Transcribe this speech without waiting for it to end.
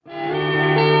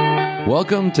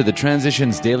Welcome to the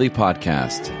Transitions Daily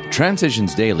podcast.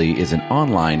 Transitions Daily is an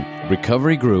online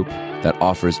recovery group that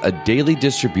offers a daily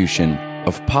distribution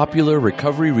of popular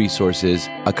recovery resources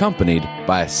accompanied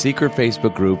by a secret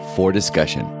Facebook group for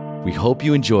discussion. We hope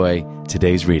you enjoy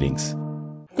today's readings.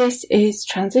 This is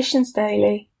Transitions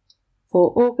Daily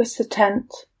for August the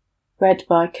 10th, read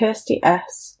by Kirsty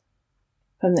S.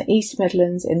 from the East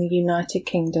Midlands in the United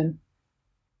Kingdom.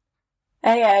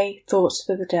 AA Thoughts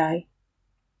for the Day.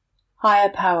 Higher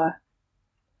Power.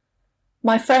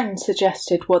 My friend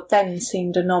suggested what then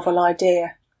seemed a novel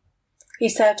idea. He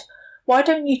said, "Why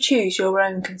don't you choose your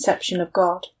own conception of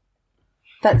God?"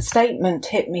 That statement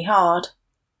hit me hard.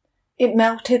 It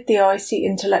melted the icy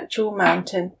intellectual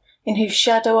mountain in whose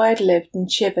shadow I had lived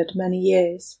and shivered many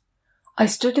years. I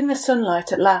stood in the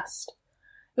sunlight at last.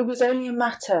 It was only a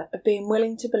matter of being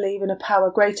willing to believe in a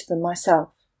power greater than myself.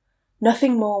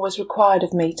 Nothing more was required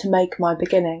of me to make my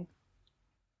beginning.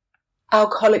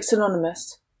 Alcoholics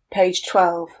Anonymous, page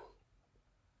 12.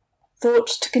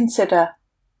 Thoughts to consider.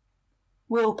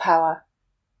 Willpower.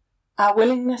 Our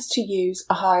willingness to use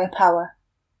a higher power.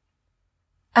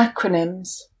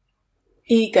 Acronyms.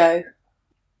 Ego.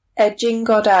 Edging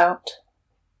God out.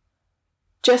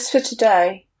 Just for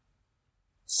today.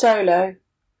 Solo.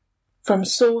 From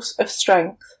Source of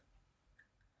Strength.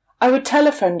 I would tell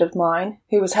a friend of mine,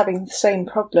 who was having the same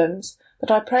problems,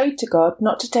 that I prayed to God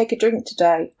not to take a drink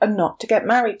today and not to get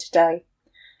married today.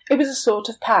 It was a sort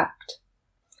of pact.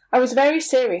 I was very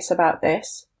serious about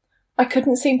this. I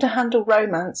couldn't seem to handle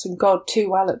romance and God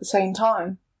too well at the same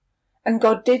time. And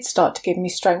God did start to give me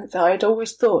strength that I had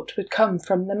always thought would come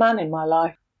from the man in my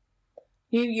life.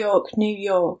 New York,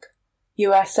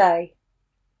 USA.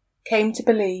 Came to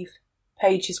Believe,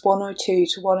 pages 102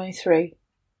 to 103.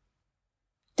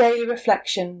 Daily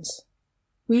Reflections.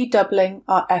 Redoubling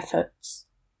our efforts.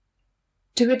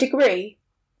 To a degree,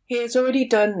 he has already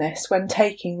done this when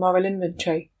taking moral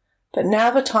inventory, but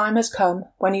now the time has come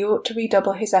when he ought to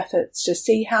redouble his efforts to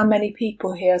see how many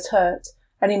people he has hurt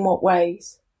and in what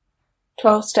ways.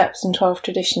 12 Steps and 12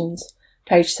 Traditions,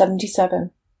 page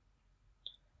 77.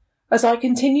 As I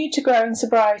continued to grow in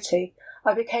sobriety,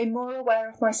 I became more aware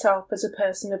of myself as a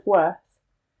person of worth.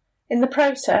 In the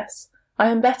process, I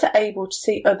am better able to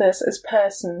see others as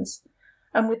persons,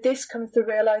 and with this comes the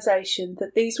realisation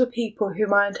that these were people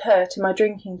whom I had hurt in my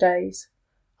drinking days.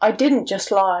 I didn't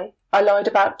just lie, I lied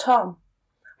about Tom.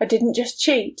 I didn't just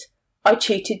cheat, I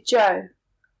cheated Joe.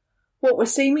 What were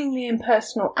seemingly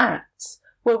impersonal acts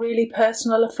were really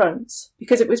personal affronts,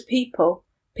 because it was people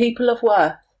of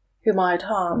worth, whom I had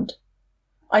harmed.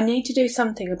 I need to do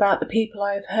something about the people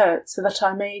I have hurt so that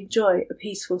I may enjoy a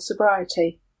peaceful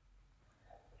sobriety.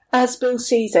 As Bill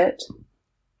sees it,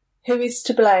 who is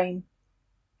to blame?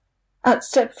 At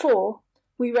step 4,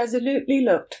 we resolutely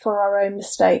looked for our own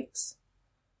mistakes.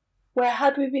 Where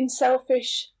had we been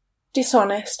selfish,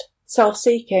 dishonest,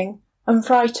 self-seeking, and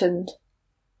frightened?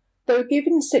 Though a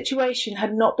given situation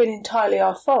had not been entirely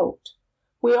our fault,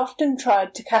 we often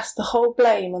tried to cast the whole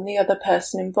blame on the other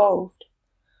person involved.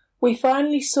 We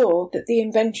finally saw that the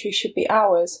inventory should be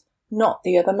ours, not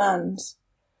the other man's.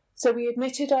 So we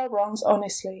admitted our wrongs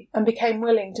honestly and became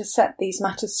willing to set these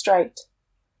matters straight.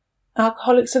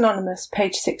 Alcoholics Anonymous,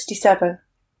 page 67.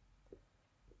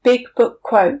 Big Book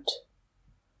Quote.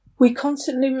 We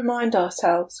constantly remind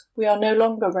ourselves we are no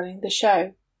longer running the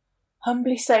show,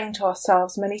 humbly saying to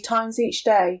ourselves many times each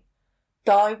day,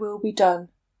 "Thy will be done."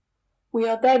 We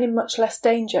are then in much less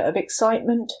danger of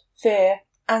excitement, fear,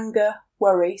 anger,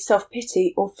 worry,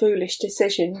 self-pity, or foolish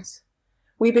decisions.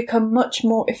 We become much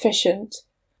more efficient.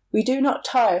 We do not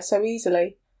tire so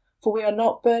easily, for we are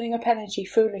not burning up energy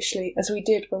foolishly as we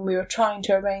did when we were trying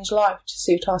to arrange life to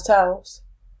suit ourselves.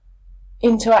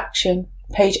 Into Action,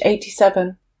 page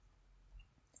 87.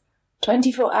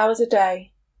 24 hours a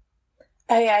day.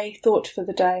 AA Thought for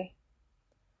the Day.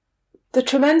 The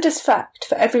tremendous fact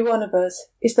for every one of us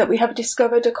is that we have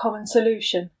discovered a common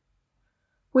solution.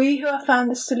 We who have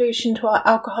found the solution to our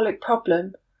alcoholic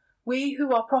problem, we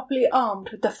who are properly armed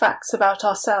with the facts about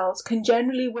ourselves, can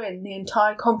generally win the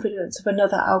entire confidence of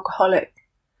another alcoholic.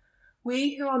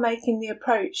 We who are making the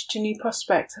approach to new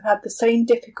prospects have had the same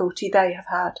difficulty they have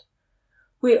had.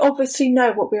 We obviously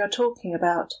know what we are talking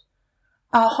about.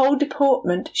 Our whole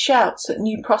deportment shouts at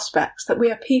new prospects that we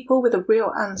are people with a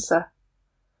real answer.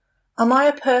 Am I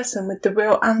a person with the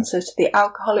real answer to the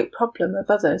alcoholic problem of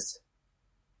others?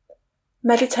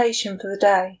 Meditation for the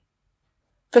day.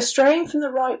 For straying from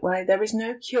the right way, there is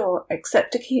no cure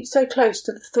except to keep so close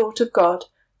to the thought of God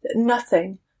that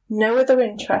nothing, no other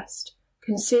interest,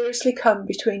 can seriously come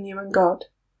between you and God.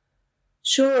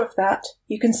 Sure of that,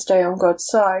 you can stay on God's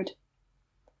side.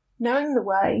 Knowing the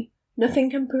way,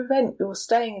 Nothing can prevent your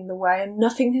staying in the way, and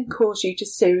nothing can cause you to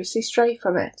seriously stray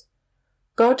from it.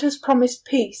 God has promised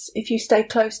peace if you stay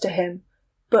close to him,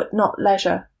 but not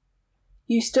leisure.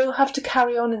 You still have to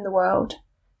carry on in the world.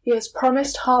 He has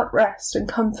promised heart rest and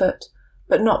comfort,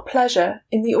 but not pleasure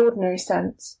in the ordinary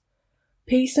sense.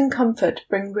 Peace and comfort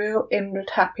bring real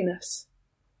inward happiness.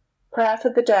 Prayer for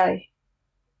the day.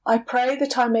 I pray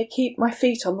that I may keep my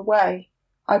feet on the way.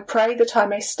 I pray that I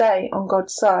may stay on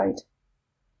God's side.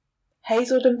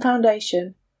 Hazelden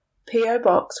Foundation, P.O.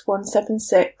 Box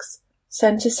 176,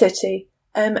 Centre City,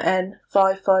 MN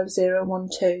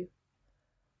 55012.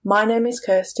 My name is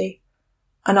Kirsty,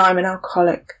 and I'm an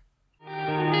alcoholic.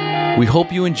 We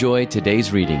hope you enjoyed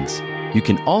today's readings. You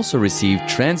can also receive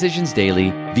Transitions Daily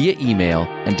via email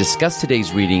and discuss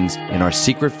today's readings in our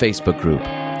secret Facebook group.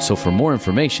 So for more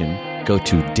information, go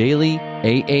to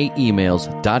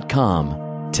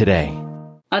dailyaaemails.com today.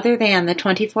 Other than the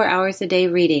 24 hours a day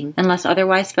reading, unless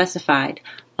otherwise specified,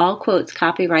 all quotes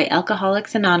copyright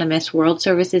Alcoholics Anonymous World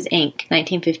Services, Inc.,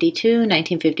 1952,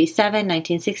 1957,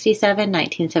 1967,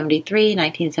 1973,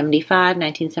 1975,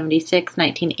 1976,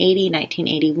 1980,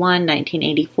 1981,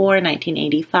 1984,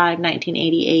 1985,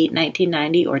 1988,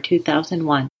 1990, or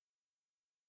 2001.